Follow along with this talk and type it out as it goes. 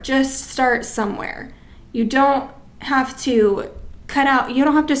Just start somewhere. You don't have to you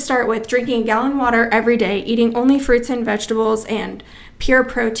don't have to start with drinking a gallon of water every day, eating only fruits and vegetables and pure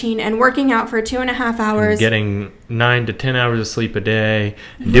protein, and working out for 2.5 hours. And getting 9 to 10 hours of sleep a day,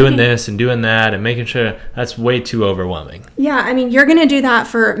 and doing this and doing that, and making sure that's way too overwhelming. Yeah, I mean, you're going to do that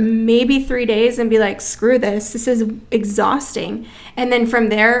for maybe 3 days and be like, screw this. This is exhausting. And then from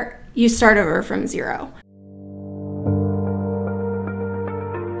there, you start over from zero.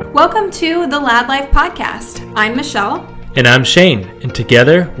 Welcome to the Lad Life Podcast. I'm Michelle. And I'm Shane, and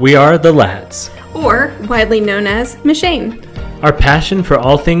together we are the Lads. Or widely known as Mishane. Our passion for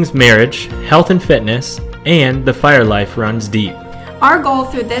all things marriage, health and fitness, and the fire life runs deep. Our goal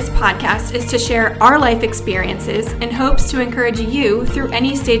through this podcast is to share our life experiences in hopes to encourage you through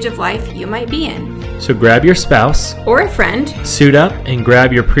any stage of life you might be in. So grab your spouse or a friend, suit up, and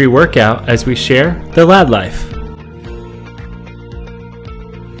grab your pre-workout as we share the Lad Life.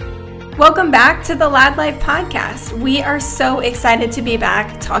 Welcome back to the Lad Life Podcast. We are so excited to be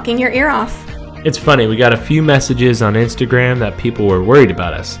back talking your ear off. It's funny, we got a few messages on Instagram that people were worried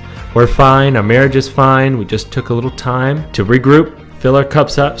about us. We're fine, our marriage is fine, we just took a little time to regroup, fill our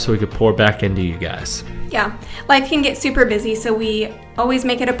cups up so we could pour back into you guys. Yeah, life can get super busy, so we always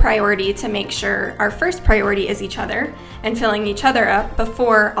make it a priority to make sure our first priority is each other and filling each other up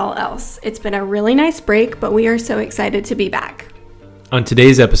before all else. It's been a really nice break, but we are so excited to be back. On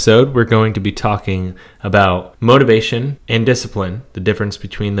today's episode, we're going to be talking about motivation and discipline, the difference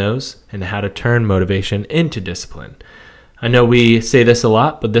between those, and how to turn motivation into discipline. I know we say this a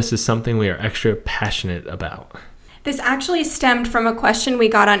lot, but this is something we are extra passionate about. This actually stemmed from a question we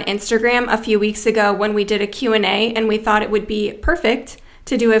got on Instagram a few weeks ago when we did a Q&A, and we thought it would be perfect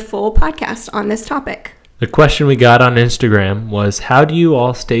to do a full podcast on this topic. The question we got on Instagram was, how do you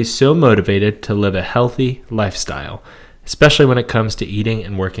all stay so motivated to live a healthy lifestyle, especially when it comes to eating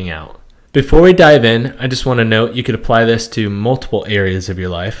and working out? Before we dive in, I just want to note you could apply this to multiple areas of your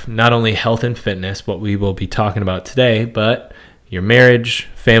life, not only health and fitness, what we will be talking about today, but your marriage,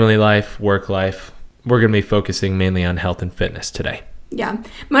 family life, work life. We're going to be focusing mainly on health and fitness today. Yeah,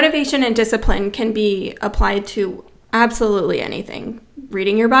 motivation and discipline can be applied to absolutely anything.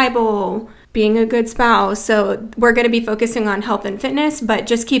 Reading your Bible, being a good spouse. So we're going to be focusing on health and fitness, but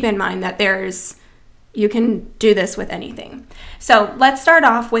just keep in mind that you can do this with anything. So let's start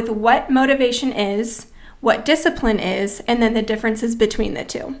off with what motivation is, what discipline is, and then the differences between the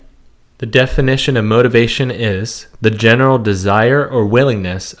two. The definition of motivation is the general desire or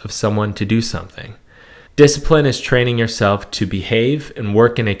willingness of someone to do something. Discipline is training yourself to behave and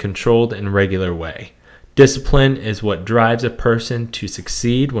work in a controlled and regular way. Discipline is what drives a person to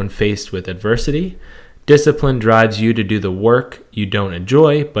succeed when faced with adversity. Discipline drives you to do the work you don't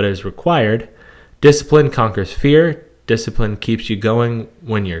enjoy but is required. Discipline conquers fear. Discipline keeps you going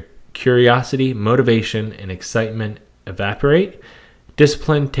when your curiosity, motivation, and excitement evaporate.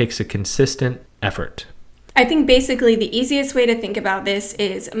 Discipline takes a consistent effort. I think basically the easiest way to think about this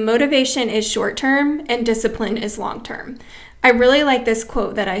is motivation is short-term and discipline is long-term. I really like this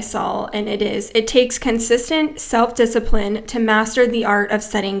quote that I saw, and it takes consistent self-discipline to master the art of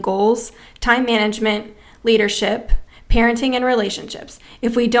setting goals, time management, leadership, parenting, and relationships.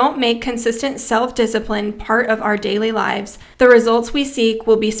 If we don't make consistent self-discipline part of our daily lives, the results we seek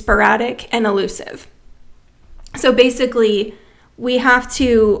will be sporadic and elusive. So basically, we have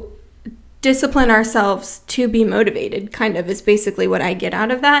to discipline ourselves to be motivated, kind of is basically what I get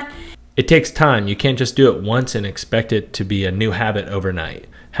out of that. It takes time. You can't just do it once and expect it to be a new habit overnight.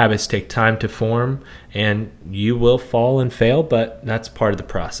 Habits take time to form, and you will fall and fail, but that's part of the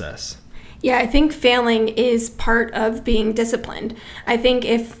process. Yeah, I think failing is part of being disciplined. I think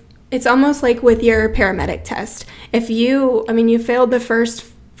if it's almost like with your paramedic test. If you failed the first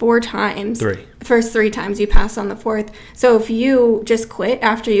 4 times. First 3 times, you passed on the 4th. So if you just quit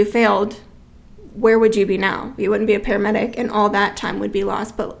after you failed, where would you be now? You wouldn't be a paramedic, and all that time would be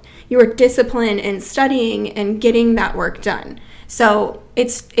lost. But you were disciplined in studying and getting that work done. So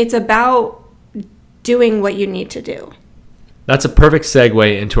it's about doing what you need to do. That's a perfect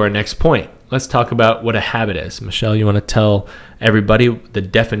segue into our next point. Let's talk about what a habit is. Michelle, you want to tell everybody the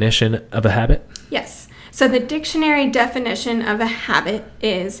definition of a habit? Yes. So the dictionary definition of a habit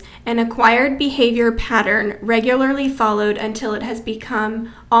is an acquired behavior pattern regularly followed until it has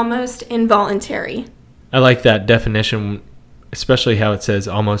become almost involuntary. I like that definition, especially how it says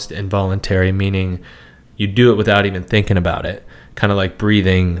almost involuntary, meaning you do it without even thinking about it, kind of like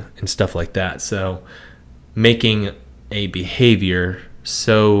breathing and stuff like that. So making a behavior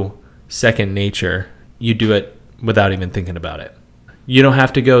so second nature, you do it without even thinking about it. You don't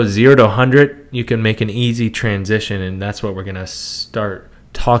have to go 0 to 100. You can make an easy transition, and that's what we're going to start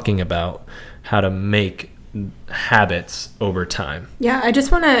talking about how to make habits over time. Yeah, I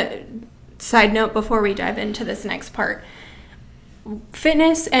just want to side note before we dive into this next part.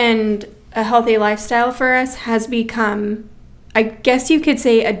 Fitness and a healthy lifestyle for us has become, I guess you could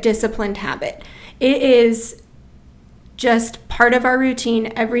say, a disciplined habit. It is just part of our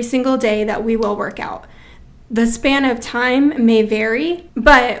routine every single day that we will work out. The span of time may vary,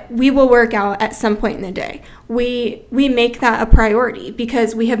 but we will work out at some point in the day. We make that a priority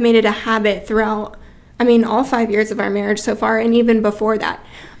because we have made it a habit throughout, all 5 years of our marriage so far, and even before that.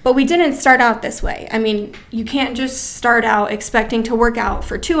 But we didn't start out this way. You can't just start out expecting to work out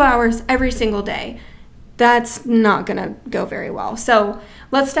for 2 hours every single day. That's not going to go very well. So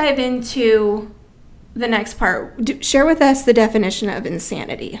let's dive into the next part. Share with us the definition of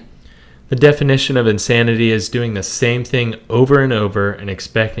insanity. The definition of insanity is doing the same thing over and over and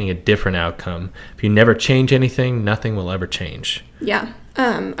expecting a different outcome. If you never change anything, nothing will ever change. Yeah.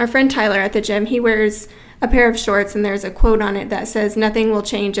 Our friend Tyler at the gym, he wears a pair of shorts and there's a quote on it that says, "Nothing will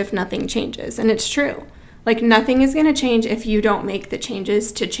change if nothing changes." And it's true. Like, nothing is going to change if you don't make the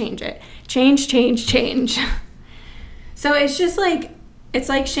changes to change it. Change. So it's just it's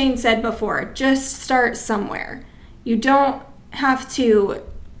like Shane said before, just start somewhere. You don't have to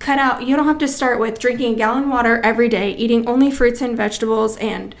you don't have to start with drinking a gallon of water every day, eating only fruits and vegetables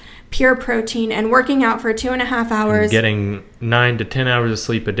and pure protein, and working out for 2.5 hours. And getting 9 to 10 hours of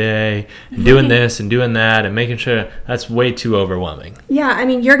sleep a day, and doing this and doing that, and making sure that's way too overwhelming. Yeah,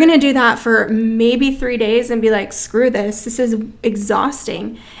 you're going to do that for maybe 3 days and be like, screw this is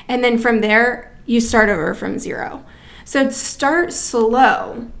exhausting. And then from there, you start over from zero. So start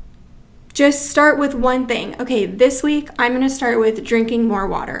slow. Just start with one thing. Okay, this week I'm going to start with drinking more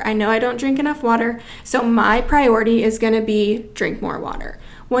water. I know I don't drink enough water, so my priority is going to be drink more water.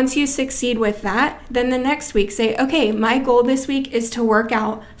 Once you succeed with that, then the next week say, okay, my goal this week is to work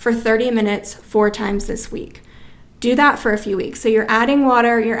out for 30 minutes 4 times this week. Do that for a few weeks. So you're adding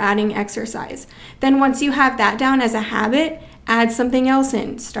water, you're adding exercise. Then once you have that down as a habit, add something else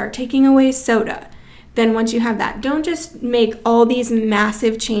in. Start taking away soda. Then once you have that, don't just make all these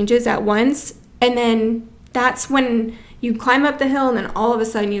massive changes at once, and then that's when you climb up the hill and then all of a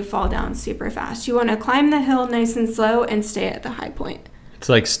sudden you fall down super fast. You want to climb the hill nice and slow and stay at the high point. It's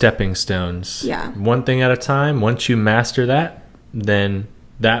like stepping stones. Yeah. One thing at a time. Once you master that, then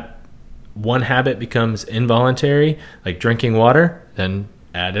that one habit becomes involuntary, like drinking water, then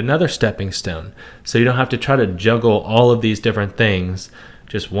add another stepping stone. So you don't have to try to juggle all of these different things,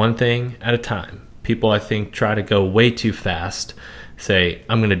 just one thing at a time. People, I think, try to go way too fast, say,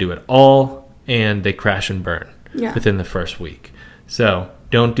 I'm going to do it all, and they crash and burn within the first week. So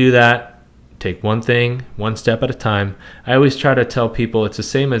don't do that. Take one thing, one step at a time. I always try to tell people it's the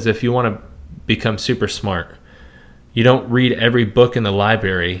same as if you want to become super smart. You don't read every book in the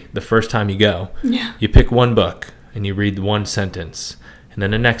library the first time you go. Yeah. You pick one book, and you read one sentence, and then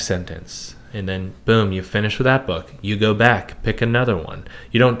the next sentence. And then, boom, you finish with that book. You go back, pick another one.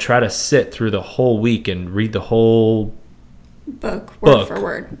 You don't try to sit through the whole week and read the whole book word for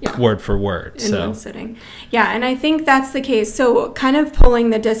word. Yeah. Word for word. In one sitting. Yeah, and I think that's the case. So kind of pulling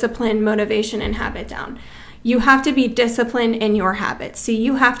the discipline, motivation, and habit down. You have to be disciplined in your habits. So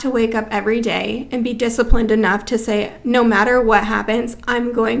you have to wake up every day and be disciplined enough to say, no matter what happens,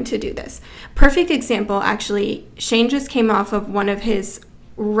 I'm going to do this. Perfect example, actually, Shane just came off of one of his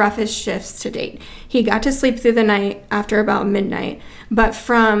roughest shifts to date. He got to sleep through the night after about midnight, but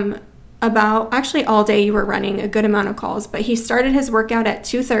from about actually all day you were running a good amount of calls, but he started his workout at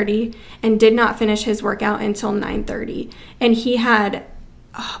 2:30 and did not finish his workout until 9:30. And he had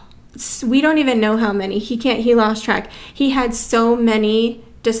we don't even know how many. He lost track. He had so many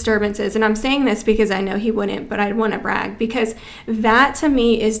disturbances, and I'm saying this because I know he wouldn't, but I want to brag because that to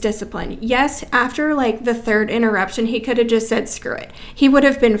me is discipline. Yes, after like the third interruption, he could have just said screw it. He would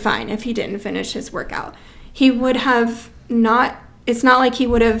have been fine if he didn't finish his workout. He would have not, it's not like he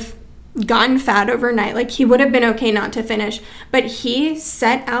would have gotten fat overnight. Like, he would have been okay not to finish, but he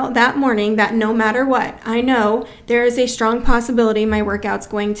set out that morning that no matter what, I know there is a strong possibility my workout's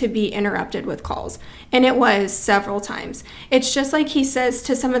going to be interrupted with calls. And it was several times. It's just like he says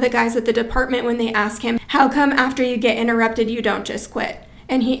to some of the guys at the department when they ask him, how come after you get interrupted you don't just quit?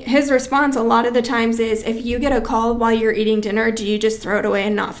 And his response a lot of the times is, if you get a call while you're eating dinner, do you just throw it away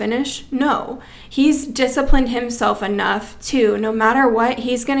and not finish? No. He's disciplined himself enough to, no matter what,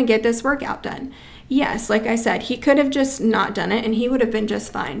 he's going to get this workout done. Yes, like I said, he could have just not done it and he would have been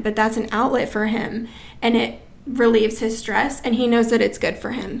just fine, but that's an outlet for him and it relieves his stress and he knows that it's good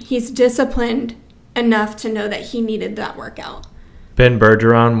for him. He's disciplined enough to know that he needed that workout. Ben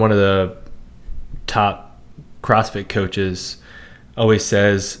Bergeron, one of the top CrossFit coaches, always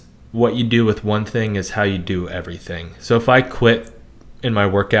says, what you do with one thing is how you do everything. So if I quit in my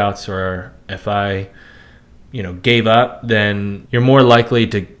workouts, or if I gave up, then you're more likely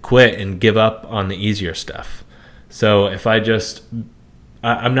to quit and give up on the easier stuff. So if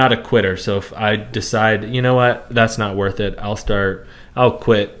I'm not a quitter. So if I decide, you know what, that's not worth it, I'll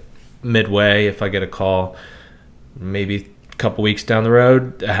quit midway. If I get a call, maybe a couple weeks down the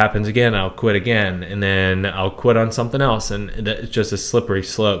road, it happens again, I'll quit again, and then I'll quit on something else, and it's just a slippery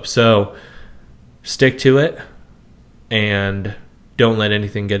slope. So stick to it and don't let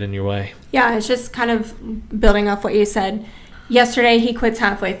anything get in your way. Yeah, it's just kind of building off what you said. Yesterday, he quits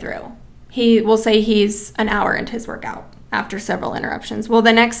halfway through. He will say he's an hour into his workout after several interruptions. Well,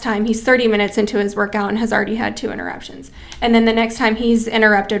 the next time he's 30 minutes into his workout and has already had 2 interruptions. And then the next time he's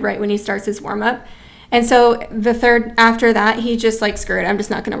interrupted right when he starts his warm-up. And so the third, after that, he just like, screw it, I'm just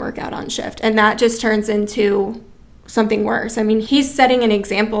not going to work out on shift. And that just turns into something worse. I mean, he's setting an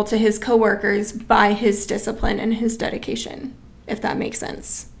example to his coworkers by his discipline and his dedication, if that makes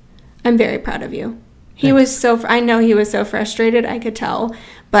sense. I'm very proud of you. I know he was so frustrated, I could tell,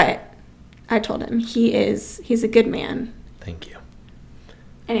 but I told him he's a good man. Thank you.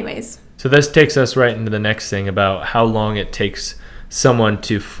 Anyways. So this takes us right into the next thing about how long it takes someone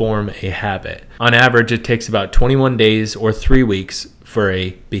to form a habit. On average, it takes about 21 days or 3 weeks for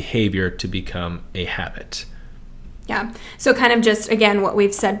a behavior to become a habit. Yeah. So kind of just, again, what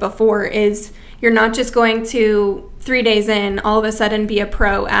we've said before is you're not just going to 3 days in all of a sudden be a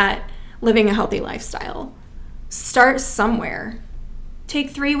pro at living a healthy lifestyle. Start somewhere.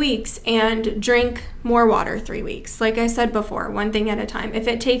 Take 3 weeks and drink more water 3 weeks. Like I said before, one thing at a time. If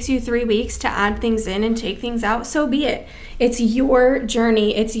it takes you 3 weeks to add things in and take things out, so be it. It's your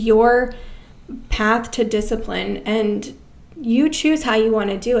journey. It's your path to discipline, and you choose how you want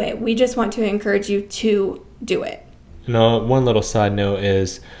to do it. We just want to encourage you to do it. One little side note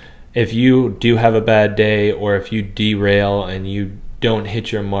is, if you do have a bad day, or if you derail and you don't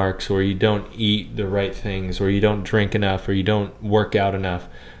hit your marks, or you don't eat the right things, or you don't drink enough, or you don't work out enough,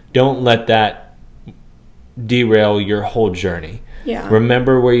 don't let that derail your whole journey. Yeah.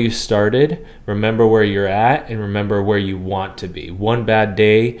 Remember where you started, remember where you're at, and remember where you want to be. One bad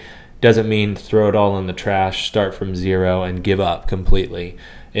day doesn't mean throw it all in the trash, start from zero, and give up completely.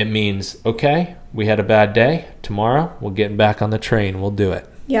 It means, okay, we had a bad day. Tomorrow, we'll get back on the train. We'll do it.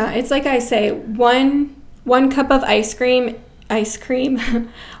 Yeah, it's like I say, one cup of ice cream,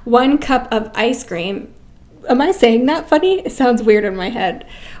 1 cup of ice cream. Am I saying that funny? It sounds weird in my head.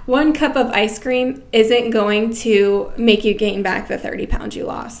 1 cup of ice cream isn't going to make you gain back the 30 pounds you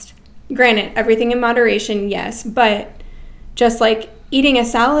lost. Granted, everything in moderation, yes, but just like eating a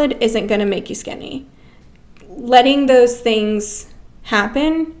salad isn't going to make you skinny. Letting those things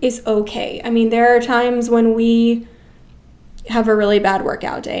happen is okay. I mean, there are times when we have a really bad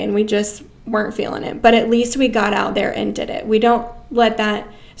workout day and we just weren't feeling it, but at least we got out there and did it. We don't let that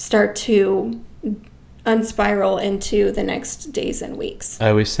start to unspiral into the next days and weeks. I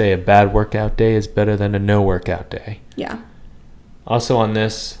always say a bad workout day is better than a no workout day. Yeah. Also on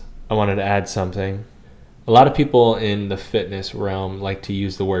this, I wanted to add something. A lot of people in the fitness realm like to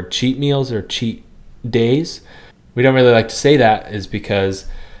use the word cheat meals or cheat days. We don't really like to say that, is because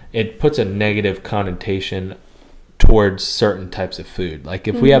it puts a negative connotation towards certain types of food. Like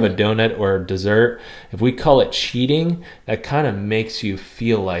if we have a donut or a dessert, if we call it cheating, that kind of makes you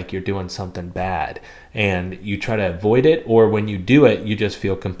feel like you're doing something bad and you try to avoid it, or when you do it, you just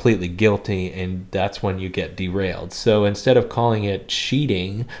feel completely guilty, and that's when you get derailed. So instead of calling it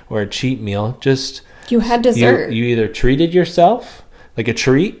cheating or a cheat meal, just you had dessert. You either treated yourself like a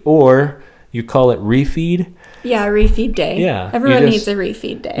treat, or you call it refeed. Yeah, refeed day. Yeah. Everyone needs a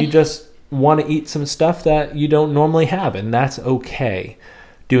refeed day. You just want to eat some stuff that you don't normally have, and that's okay.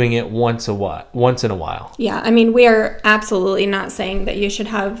 Doing it once in a while. Yeah, I mean, we are absolutely not saying that you should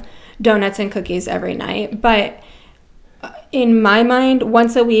have donuts and cookies every night, but in my mind,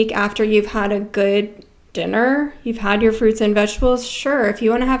 once a week after you've had a good dinner, you've had your fruits and vegetables, sure, if you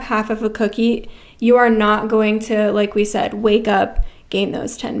want to have half of a cookie, you are not going to, like we said, wake up, gain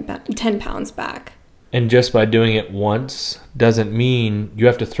those 10 pounds back. And just by doing it once doesn't mean you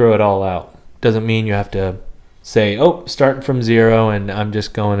have to throw it all out. Doesn't mean you have to say, oh, starting from zero and I'm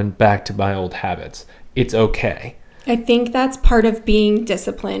just going back to my old habits. It's okay. I think that's part of being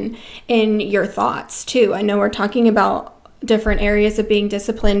disciplined in your thoughts too. I know we're talking about different areas of being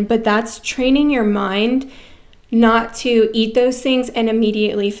disciplined, but that's training your mind not to eat those things and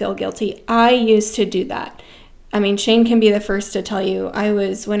immediately feel guilty. I used to do that. I mean, Shane can be the first to tell you,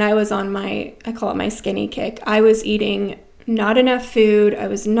 when I was on I call it my skinny kick, I was eating not enough food. I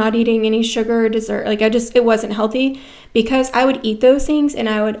was not eating any sugar or dessert. Like it wasn't healthy, because I would eat those things and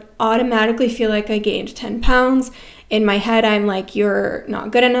I would automatically feel like I gained 10 pounds. In my head, I'm like, you're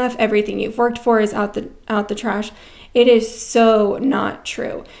not good enough. Everything you've worked for is out the trash. It is so not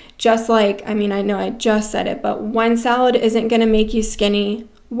true. Just like, I mean, I know I just said it, but one salad isn't going to make you skinny.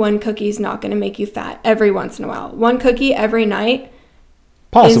 One cookie is not going to make you fat every once in a while. One cookie every night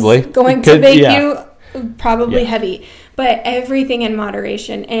possibly is going to make you probably heavy, but everything in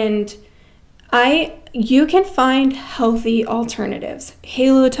moderation. And you can find healthy alternatives.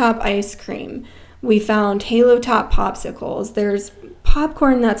 Halo Top ice cream. We found Halo Top popsicles. There's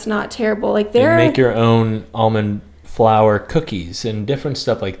popcorn that's not terrible. Like you make your own almond flour cookies and different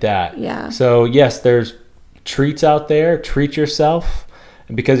stuff like that. Yeah. So yes, there's treats out there. Treat yourself.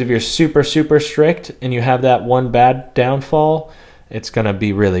 And because if you're super, super strict and you have that one bad downfall, it's going to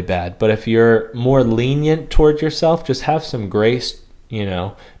be really bad. But if you're more lenient towards yourself, just have some grace,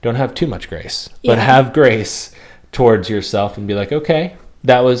 don't have too much grace, but have grace towards yourself and be like, okay,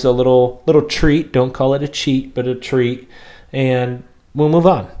 that was a little treat. Don't call it a cheat, but a treat. And we'll move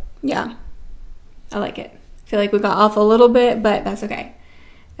on. Yeah. I like it. I feel like we got off a little bit, but that's okay.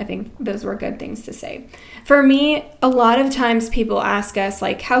 I think those were good things to say. For me, a lot of times people ask us,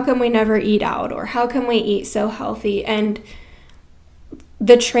 like, how come we never eat out? Or how come we eat so healthy? And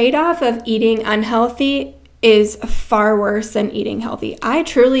the trade-off of eating unhealthy is far worse than eating healthy. I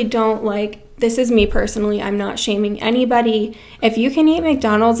truly don't like, this is me personally, I'm not shaming anybody. If you can eat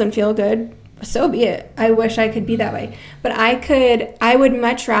McDonald's and feel good, so be it. I wish I could be that way. But I would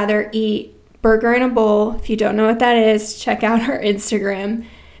much rather eat burger in a bowl. If you don't know what that is, check out our Instagram,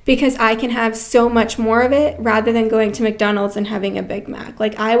 because I can have so much more of it rather than going to McDonald's and having a Big Mac.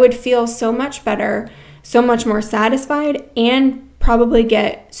 Like, I would feel so much better, so much more satisfied, and probably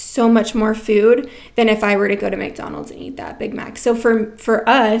get so much more food than if I were to go to McDonald's and eat that Big Mac. So for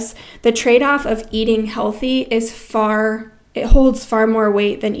us, the trade-off of eating healthy it holds far more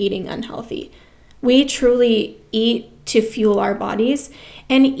weight than eating unhealthy. We truly eat to fuel our bodies,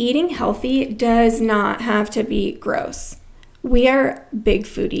 and eating healthy does not have to be gross. We are big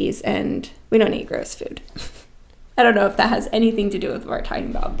foodies and we don't eat gross food. I don't know if that has anything to do with what we're talking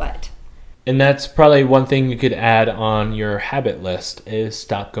about, but... And that's probably one thing you could add on your habit list is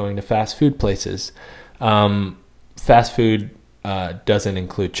stop going to fast food places. Fast food doesn't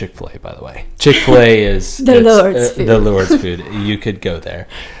include Chick-fil-A, by the way. Chick-fil-A is the Lord's food. The Lord's food. You could go there.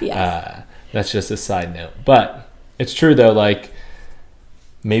 Yes. That's just a side note. But it's true, though, like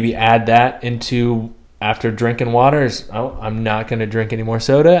maybe add that into after drinking waters. Oh, I'm not going to drink any more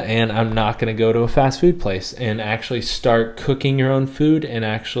soda, and I'm not going to go to a fast food place, and actually start cooking your own food and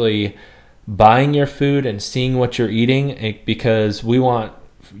actually buying your food and seeing what you're eating, because we want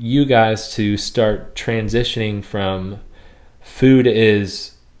you guys to start transitioning from food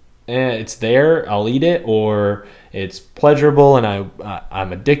is it's there, I'll eat it, or it's pleasurable and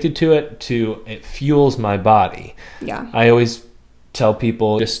I'm addicted to it, to it fuels my body. Yeah. I always tell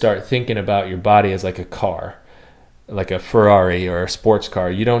people, just start thinking about your body as like a car, like a Ferrari or a sports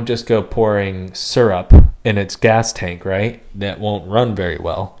car. You don't just go pouring syrup in its gas tank, right? That won't run very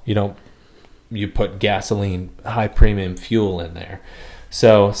well. You put gasoline, high premium fuel in there.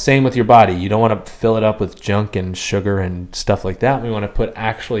 So same with your body. You don't want to fill it up with junk and sugar and stuff like that. We want to put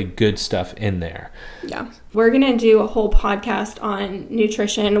actually good stuff in there. Yeah. We're going to do a whole podcast on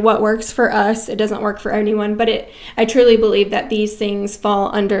nutrition, what works for us. It doesn't work for anyone, but I truly believe that these things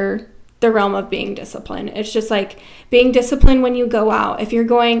fall under the realm of being disciplined. It's just like being disciplined when you go out. If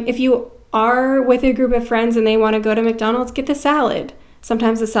you are with a group of friends and they want to go to McDonald's, get the salad.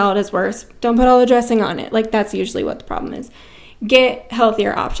 Sometimes the salad is worse. Don't put all the dressing on it. Like, that's usually what the problem is. Get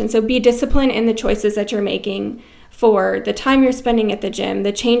healthier options. So be disciplined in the choices that you're making for the time you're spending at the gym,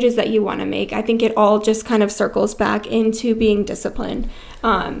 the changes that you want to make. I think it all just kind of circles back into being disciplined.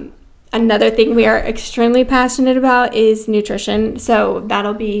 Another thing we are extremely passionate about is nutrition. So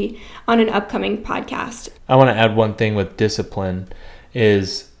that'll be on an upcoming podcast. I want to add one thing with discipline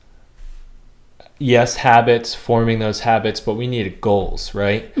is, yes, habits, forming those habits, but we need goals,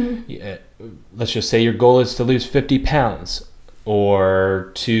 right? Mm-hmm. Let's just say your goal is to lose 50 pounds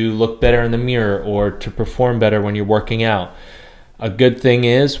or to look better in the mirror or to perform better when you're working out. A good thing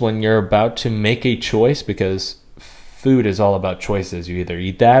is when you're about to make a choice, because food is all about choices. You either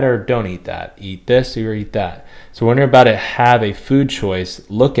eat that or don't eat that. Eat this or eat that. So when you're about to have a food choice,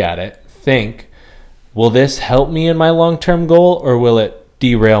 look at it, think, will this help me in my long-term goal or will it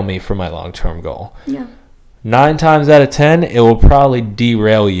derail me from my long-term goal? Yeah. 9 times out of 10, it will probably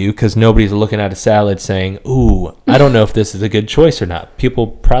derail you because nobody's looking at a salad saying, ooh, I don't know if this is a good choice or not. People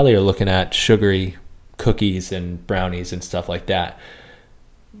probably are looking at sugary cookies and brownies and stuff like that.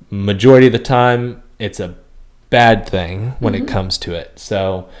 Majority of the time, it's a bad thing when it comes to it.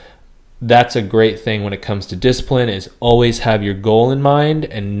 So that's a great thing when it comes to discipline, is always have your goal in mind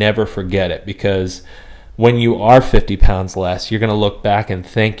and never forget it, because when you are 50 pounds less, you're going to look back and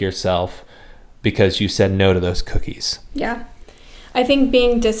thank yourself because you said no to those cookies. Yeah. I think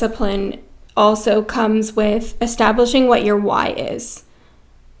being disciplined also comes with establishing what your why is.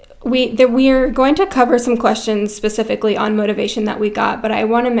 We're going to cover some questions specifically on motivation that we got, but I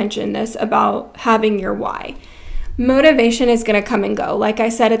want to mention this about having your why. Motivation is going to come and go. Like I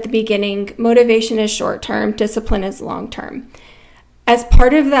said at the beginning, motivation is short-term, discipline is long-term. As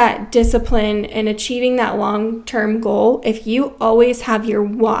part of that discipline and achieving that long-term goal, if you always have your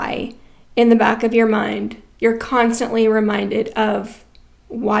why in the back of your mind, you're constantly reminded of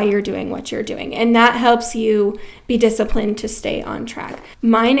why you're doing what you're doing. And that helps you be disciplined to stay on track.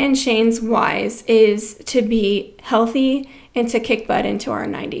 Mine and Shane's whys is to be healthy and to kick butt into our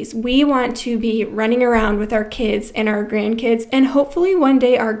 90s. We want to be running around with our kids and our grandkids, and hopefully one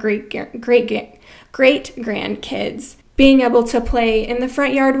day our great grandkids, being able to play in the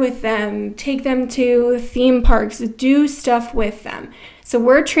front yard with them, take them to theme parks, do stuff with them. So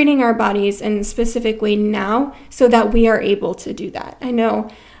we're training our bodies, and specifically now, so that we are able to do that. I know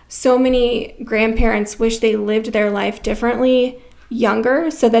so many grandparents wish they lived their life differently, younger,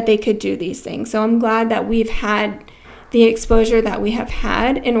 so that they could do these things. So I'm glad that we've had the exposure that we have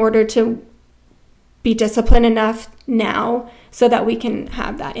had in order to be disciplined enough now so that we can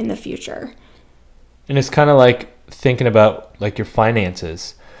have that in the future. And it's kind of like thinking about like your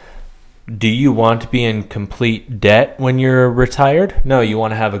finances. Do you want to be in complete debt when you're retired? No, you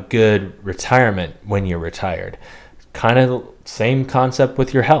want to have a good retirement when you're retired. Kind of same concept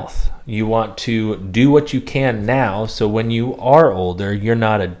with your health. You want to do what you can now, so when you are older, you're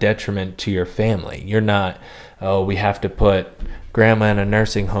not a detriment to your family. You're not, oh, we have to put grandma in a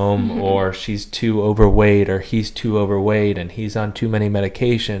nursing home, or she's too overweight, or he's too overweight and he's on too many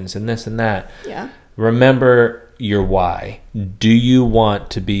medications and this and that. Yeah. Remember your why. Do you want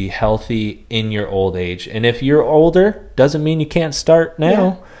to be healthy in your old age? And if you're older, doesn't mean you can't start now.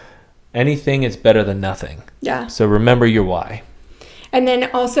 Yeah. Anything is better than nothing. Yeah. So remember your why. And then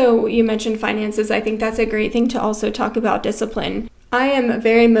also, you mentioned finances. I think that's a great thing to also talk about discipline. I am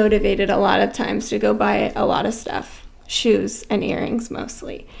very motivated a lot of times to go buy a lot of stuff, shoes and earrings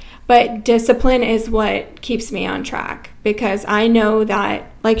mostly. But discipline is what keeps me on track, because I know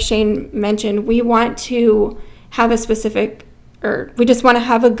that, like Shane mentioned, we want to have a specific, or we just want to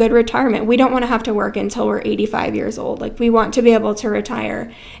have a good retirement. We don't want to have to work until we're 85 years old. Like, we want to be able to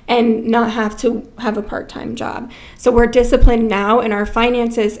retire and not have to have a part-time job. So we're disciplined now in our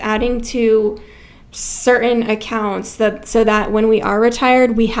finances, adding to certain accounts so that when we are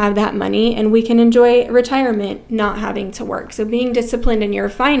retired, we have that money and we can enjoy retirement not having to work. So being disciplined in your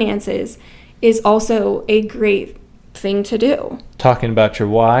finances is also a great thing to do. Talking about your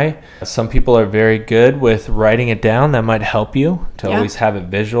why, some people are very good with writing it down. That might help you to always have it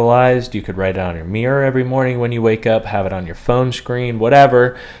visualized. You could write it on your mirror every morning when you wake up, have it on your phone screen,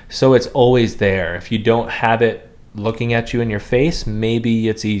 whatever, so it's always there. If you don't have it looking at you in your face, maybe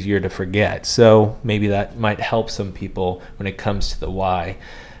it's easier to forget. So maybe that might help some people when it comes to the why.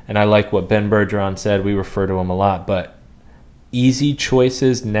 And I like what Ben Bergeron said. We refer to him a lot, but easy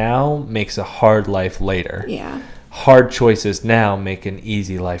choices now makes a hard life later. Yeah. Hard choices now make an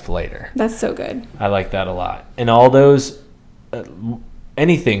easy life later. That's so good. I like that a lot. And all those,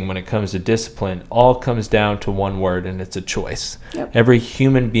 anything when it comes to discipline, all comes down to one word, and it's a choice. Yep. Every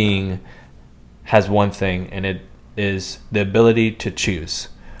human being has one thing, and it is the ability to choose.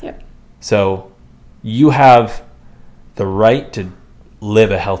 Yep. So you have the right to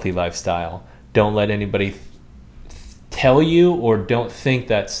live a healthy lifestyle. Don't let anybody tell you, or don't think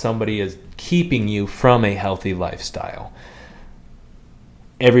that somebody is keeping you from a healthy lifestyle.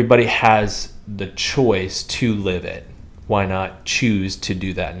 Everybody has the choice to live it. Why not choose to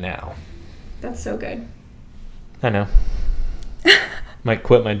do that now? That's so good. I know. Might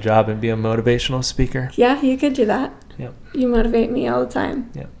quit my job and be a motivational speaker. Yeah, you could do that. Yep. You motivate me all the time.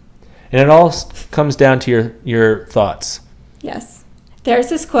 Yep. And it all comes down to your thoughts. Yes. There's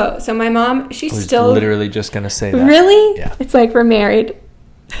this quote. So my mom, she's I was still... literally just going to say that. Really? Yeah. It's like we're married.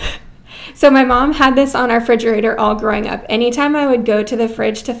 So my mom had this on our refrigerator all growing up. Anytime I would go to the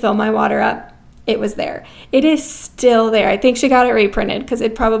fridge to fill my water up, it was there. It is still there. I think she got it reprinted because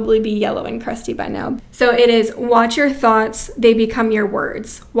it'd probably be yellow and crusty by now. So it is, watch your thoughts, they become your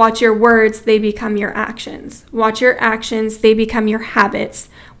words. Watch your words, they become your actions. Watch your actions, they become your habits.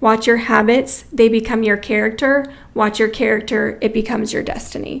 Watch your habits, they become your character. Watch your character, it becomes your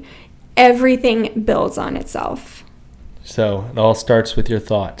destiny. everything builds on itself. So it all starts with your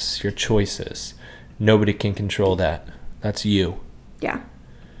thoughts, your choices. Nobody can control that. That's you. Yeah.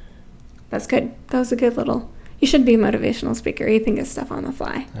 That's good. That was a good little... You should be a motivational speaker. You think of stuff on the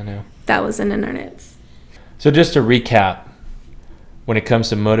fly. I know. That was in our notes. So just to recap, when it comes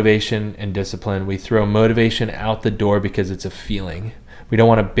to motivation and discipline, we throw motivation out the door because it's a feeling. We don't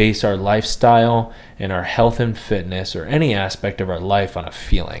want to base our lifestyle and our health and fitness or any aspect of our life on a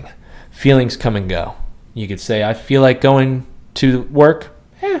feeling. Feelings come and go. You could say, I feel like going to work.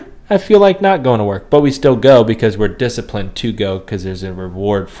 I feel like not going to work. But we still go because we're disciplined to go because there's a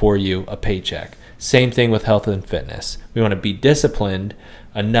reward for you, a paycheck. Same thing with health and fitness. We want to be disciplined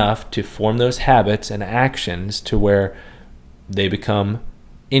enough to form those habits and actions to where they become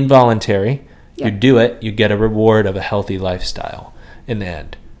involuntary. Yep. You do it, you get a reward of a healthy lifestyle in the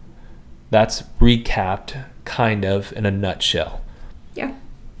end. That's recapped kind of in a nutshell. Yeah.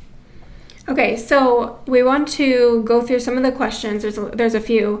 Okay, so we want to go through some of the questions. There's a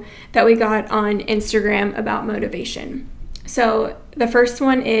few that we got on Instagram about motivation. So the first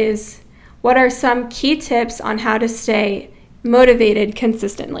one is, what are some key tips on how to stay motivated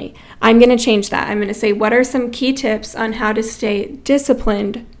consistently? I'm going to change that. I'm going to say, what are some key tips on how to stay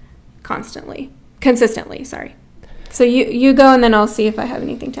disciplined consistently, sorry. So you go, and then I'll see if I have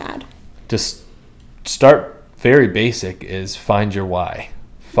anything to add. Just start very basic is find your why.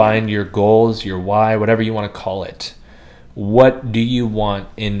 Find your goals, your why, whatever you want to call it. What do you want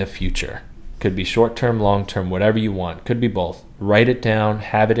in the future? Could be short-term, long-term, whatever you want. Could be both. Write it down,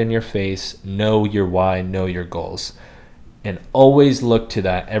 have it in your face, know your why, know your goals. And always look to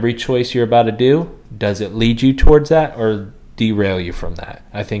that. Every choice you're about to do, does it lead you towards that or derail you from that?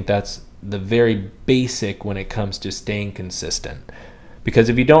 I think that's the very basic when it comes to staying consistent. Because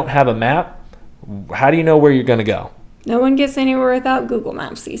if you don't have a map, how do you know where you're going to go? No one gets anywhere without Google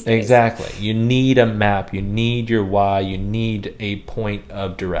Maps these days. Exactly. You need a map. You need your why. You need a point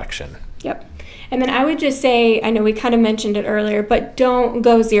of direction. Yep. And then I would just say, I know we kind of mentioned it earlier, but don't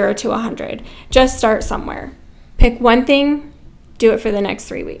go 0 to 100. Just start somewhere. Pick one thing, do it for the next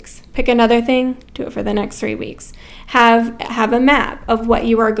 3 weeks. Pick another thing, do it for the next 3 weeks. Have a map of what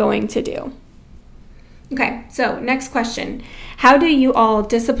you are going to do. Okay, so next question. How do you all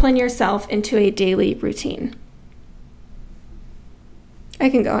discipline yourself into a daily routine? I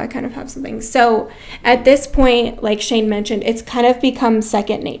can go. I kind of have something. So at this point, like Shane mentioned, it's kind of become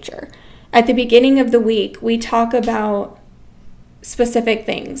second nature. At the beginning of the week, we talk about specific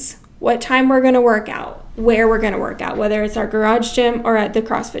things. What time we're going to work out, where we're going to work out, whether it's our garage gym or at the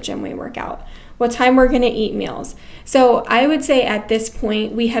CrossFit gym we work out. What time we're going to eat meals. So I would say at this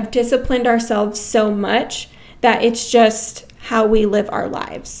point, we have disciplined ourselves so much that it's just how we live our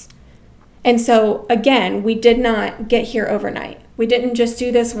lives. And so again, we did not get here overnight. We didn't just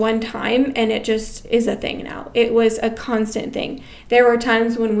do this one time and it just is a thing now. It was a constant thing. There were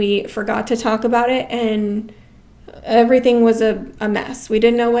times when we forgot to talk about it and everything was a mess. We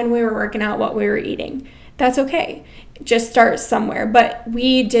didn't know when we were working out, what we were eating. That's okay. Just start somewhere. But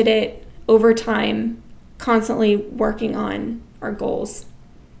we did it over time, constantly working on our goals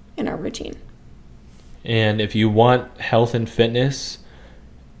and our routine. And if you want health and fitness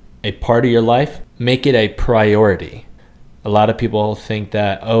a part of your life, make it a priority. A lot of people think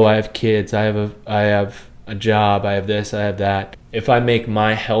that, oh, I have kids, I have a job, I have this, I have that. If I make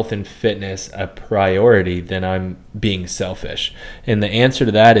my health and fitness a priority, then I'm being selfish. And the answer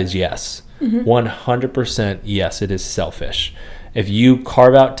to that is yes. 100% yes, it is selfish. If you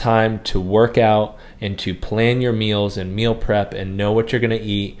carve out time to work out and to plan your meals and meal prep and know what you're going to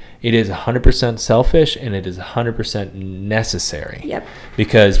eat, it is 100% selfish and it is 100% necessary. Yep.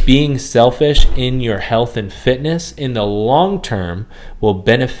 Because being selfish in your health and fitness in the long term will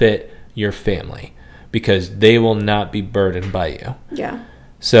benefit your family because they will not be burdened by you. Yeah.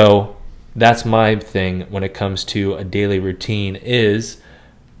 So that's my thing when it comes to a daily routine is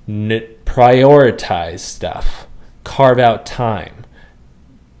prioritize stuff. Carve out time.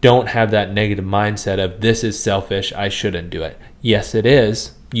 Don't have that negative mindset of this is selfish, I shouldn't do it. Yes, it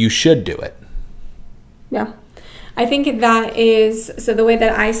is. You should do it. Yeah. I think that is, so the way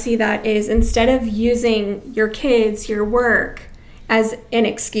that I see that is instead of using your kids, your work as an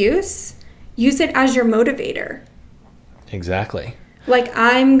excuse, use it as your motivator. Exactly. Like,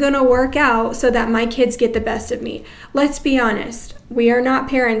 I'm going to work out so that my kids get the best of me. Let's be honest. We are not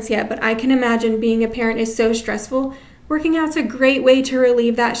parents yet, but I can imagine being a parent is so stressful. Working out's a great way to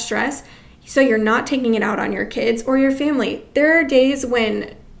relieve that stress so you're not taking it out on your kids or your family. There are days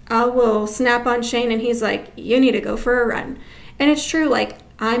when I will snap on Shane and he's like, you need to go for a run. And it's true. Like,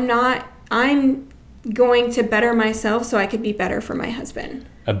 I'm going to better myself so I could be better for my husband.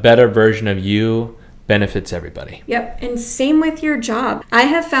 A better version of you benefits everybody. Yep. And same with your job. I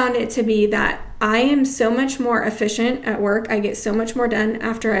have found it to be that I am so much more efficient at work. I get so much more done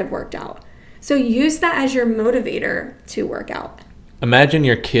after I've worked out. So use that as your motivator to work out. Imagine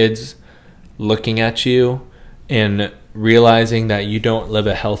your kids looking at you and realizing that you don't live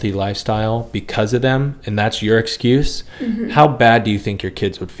a healthy lifestyle because of them, and that's your excuse. How bad do you think your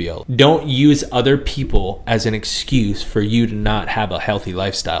kids would feel? Don't use other people as an excuse for you to not have a healthy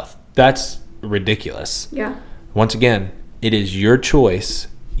lifestyle. That's ridiculous. Yeah. Once again, it is your choice.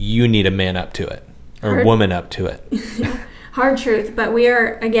 You need to man up to it, or woman up to it. Yeah. Hard truth, but we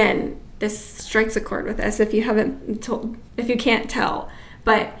are, again, this strikes a chord with us if you can't tell.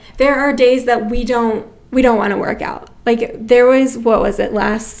 But there are days that we don't want to work out. Like there was, what was it,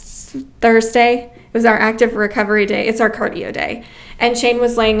 last Thursday? It was our active recovery day. It's our cardio day. And Shane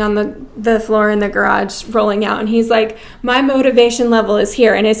was laying on the floor in the garage rolling out, and he's like, my motivation level is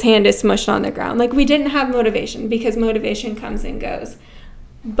here, and his hand is smushed on the ground. Like we didn't have motivation, because motivation comes and goes.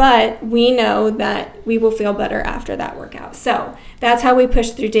 But we know that we will feel better after that workout. So that's how we push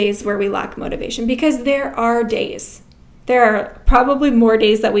through days where we lack motivation, because there are days. There are probably more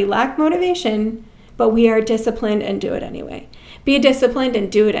days that we lack motivation, but we are disciplined and do it anyway. Be disciplined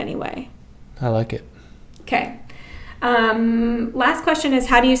and do it anyway. I like it. Okay. Last question is,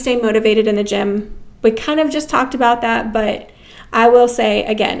 how do you stay motivated in the gym? We kind of just talked about that, but I will say,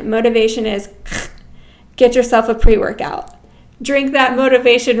 again, motivation is get yourself a pre-workout. Drink that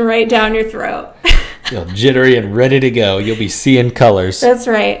motivation right down your throat. Feel jittery and ready to go. You'll be seeing colors. That's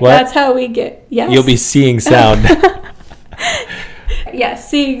right. What? That's how we get, yes. You'll be seeing sound. Yes,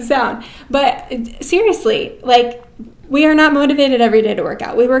 seeing sound. But seriously, like, we are not motivated every day to work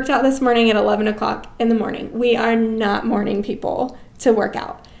out. We worked out this morning at 11 o'clock in the morning. We are not morning people to work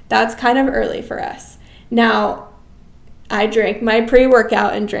out. That's kind of early for us. Now, I drank my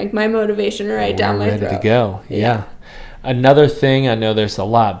pre-workout and drank my motivation right down my throat. Ready to go. Yeah. Another thing, I know there's a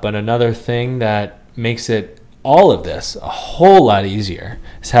lot, but another thing that makes all of this a whole lot easier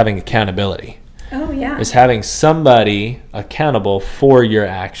is having accountability. Oh, yeah. Is having somebody accountable for your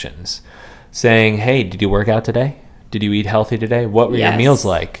actions. Saying, hey, did you work out today? Did you eat healthy today? What were your meals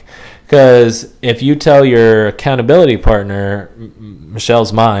like? Because if you tell your accountability partner,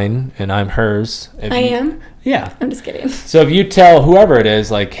 Michelle's mine and I'm hers. I am? Yeah. I'm just kidding. So if you tell whoever it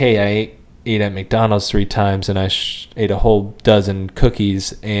is, like, hey, I ate at McDonald's 3 times and I ate a whole dozen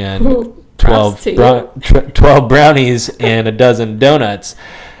cookies and 12 brownies and a dozen donuts,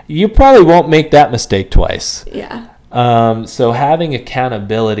 you probably won't make that mistake twice. Yeah. So having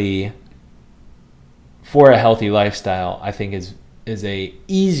accountability for a healthy lifestyle, I think is a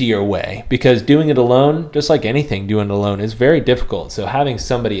easier way, because doing it alone, just like anything, doing it alone is very difficult. So having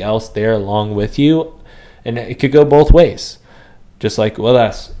somebody else there along with you, and it could go both ways. Just like,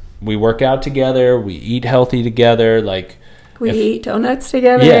 we work out together, we eat healthy together, like we eat donuts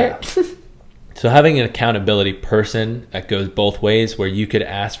together. Yeah. So having an accountability person that goes both ways, where you could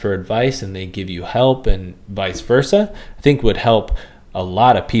ask for advice and they give you help and vice versa, I think would help a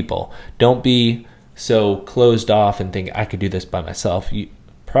lot of people. Don't be so closed off and think, I could do this by myself. You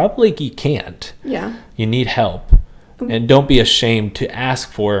can't. Yeah. You need help. And don't be ashamed to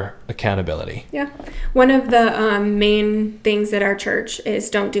ask for accountability. Yeah. One of the main things at our church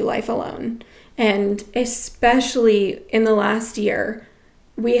is don't do life alone. And especially in the last year,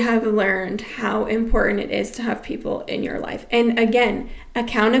 we have learned how important it is to have people in your life. And again,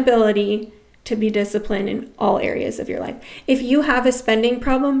 accountability to be disciplined in all areas of your life. If you have a spending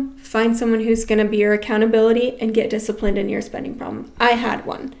problem, find someone who's going to be your accountability and get disciplined in your spending problem. I had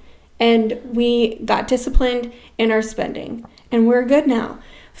one, and we got disciplined in our spending, and we're good now.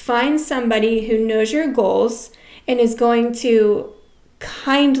 Find somebody who knows your goals and is going to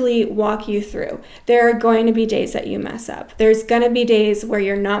kindly walk you through. There are going to be days that you mess up. There's going to be days where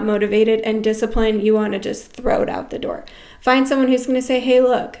you're not motivated and disciplined. You want to just throw it out the door. Find someone who's going to say, hey,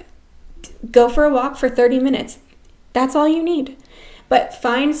 look, go for a walk for 30 minutes. That's all you need. But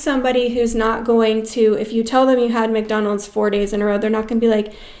find somebody who's not going to, if you tell them you had McDonald's 4 days in a row, they're not going to be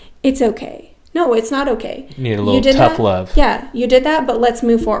like, it's okay. No, it's not okay. You need a little tough love. Yeah, you did that, but let's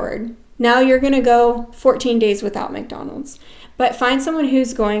move forward. Now you're going to go 14 days without McDonald's. But find someone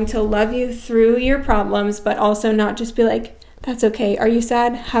who's going to love you through your problems, but also not just be like, that's okay. Are you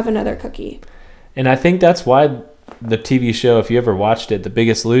sad? Have another cookie. And I think that's why the TV show, if you ever watched it, The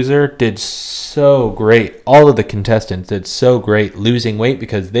Biggest Loser, did so great. All of the contestants did so great losing weight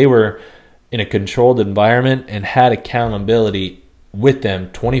because they were in a controlled environment and had accountability with them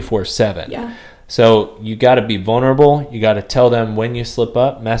 24/7. Yeah. So you got to be vulnerable. You got to tell them when you slip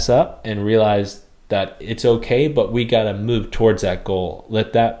up, mess up, and realize that it's okay, but we got to move towards that goal.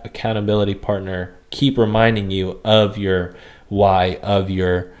 Let that accountability partner keep reminding you of your why, of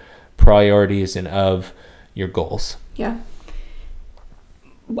your priorities, and of your goals. Yeah.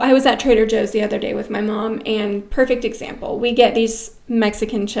 I was at Trader Joe's the other day with my mom, and perfect example. We get these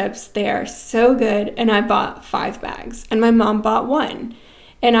Mexican chips. They are so good, and I bought 5 bags, and my mom bought 1.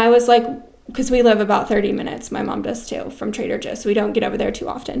 And I was like, because we live about 30 minutes, my mom does too, from Trader Joe's, so we don't get over there too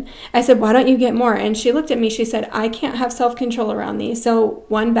often. I said, why don't you get more? And she looked at me, she said, I can't have self-control around these, so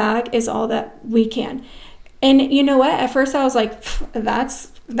 1 bag is all that we can. And you know what? At first I was like,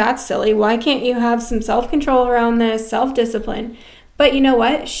 that's silly. Why can't you have some self-control around this, self-discipline? But you know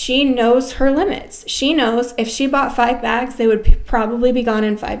what? She knows her limits. She knows if she bought 5 bags, they would probably be gone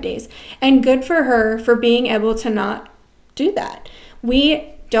in 5 days. And good for her for being able to not do that. We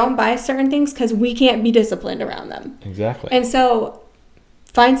don't buy certain things because we can't be disciplined around them. Exactly. And so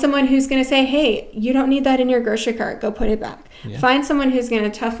find someone who's going to say, hey, you don't need that in your grocery cart. Go put it back. Yeah. Find someone who's going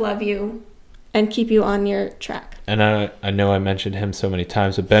to tough love you and keep you on your track. And I know I mentioned him so many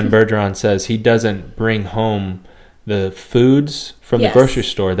times, but Ben Bergeron says he doesn't bring home the foods from the grocery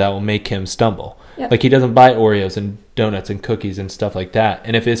store that will make him stumble. Yep. Like he doesn't buy Oreos and donuts and cookies and stuff like that.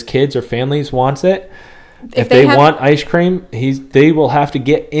 And if his kids or families wants it, if they want ice cream, they will have to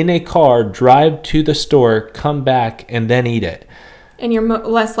get in a car, drive to the store, come back, and then eat it. And you're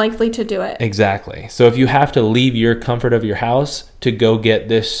less likely to do it. Exactly. So if you have to leave your comfort of your house to go get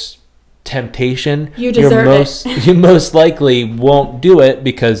this temptation, you deserve it. You most likely won't do it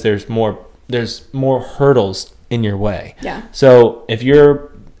because there's more hurdles in your way. Yeah. So if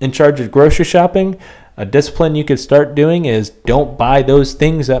you're in charge of grocery shopping, a discipline you could start doing is don't buy those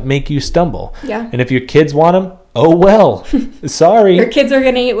things that make you stumble. Yeah. And if your kids want them, oh well. Sorry. Your kids are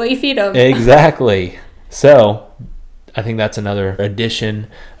going to eat what you feed them. Exactly. So I think that's another addition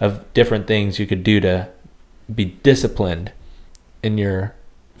of different things you could do to be disciplined in your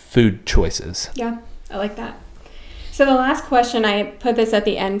food choices. Yeah, I like that. So the last question, I put this at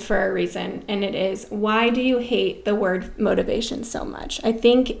the end for a reason, and it is, why do you hate the word motivation so much? I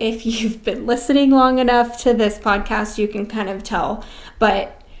think if you've been listening long enough to this podcast, you can kind of tell,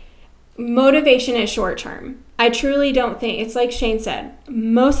 but motivation is short term. I truly don't think, it's like Shane said,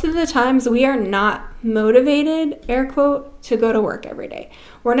 most of the times we are not motivated, air quote, to go to work every day.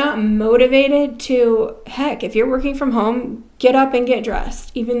 We're not motivated to, heck, if you're working from home, get up and get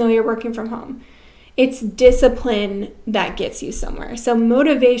dressed, even though you're working from home. It's discipline that gets you somewhere. So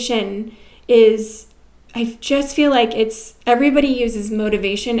motivation is, I just feel like everybody uses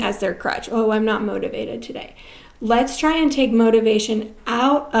motivation as their crutch. Oh, I'm not motivated today. Let's try and take motivation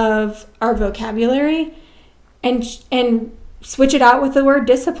out of our vocabulary and switch it out with the word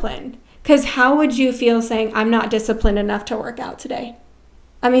discipline. Because how would you feel saying, I'm not disciplined enough to work out today?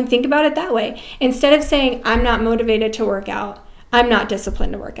 I mean, think about it that way. Instead of saying, I'm not motivated to work out, I'm not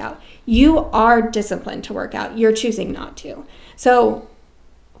disciplined to work out. You are disciplined to work out. You're choosing not to. So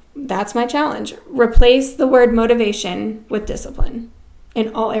that's my challenge. Replace the word motivation with discipline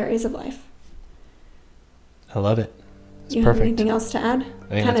in all areas of life. I love it. It's you perfect. Have anything else to add?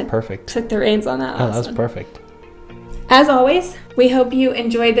 I think that's perfect. Took the reins on that. Oh, that was perfect. As always, we hope you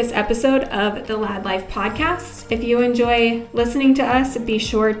enjoyed this episode of the Lad Life podcast. If you enjoy listening to us, be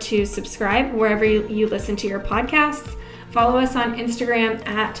sure to subscribe wherever you listen to your podcasts. Follow us on Instagram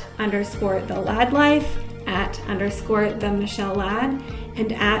 @_the Lad Life, @_ the Michelle Ladd,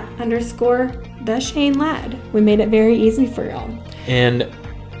 and @ the Shane Ladd. We made it very easy for y'all. And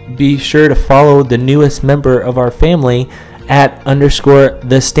be sure to follow the newest member of our family @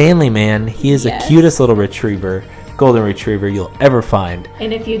 the Stanley Man. He is the cutest little golden retriever you'll ever find.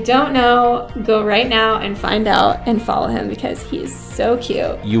 And if you don't know, go right now and find out and follow him because he's so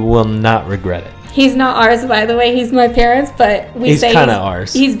cute. You will not regret it. He's not ours, by the way. He's my parents', but he's kind of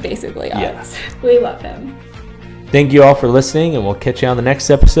ours. He's basically ours. Yes. We love him. Thank you all for listening, and we'll catch you on the next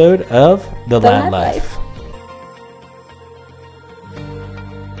episode of The Lad Life.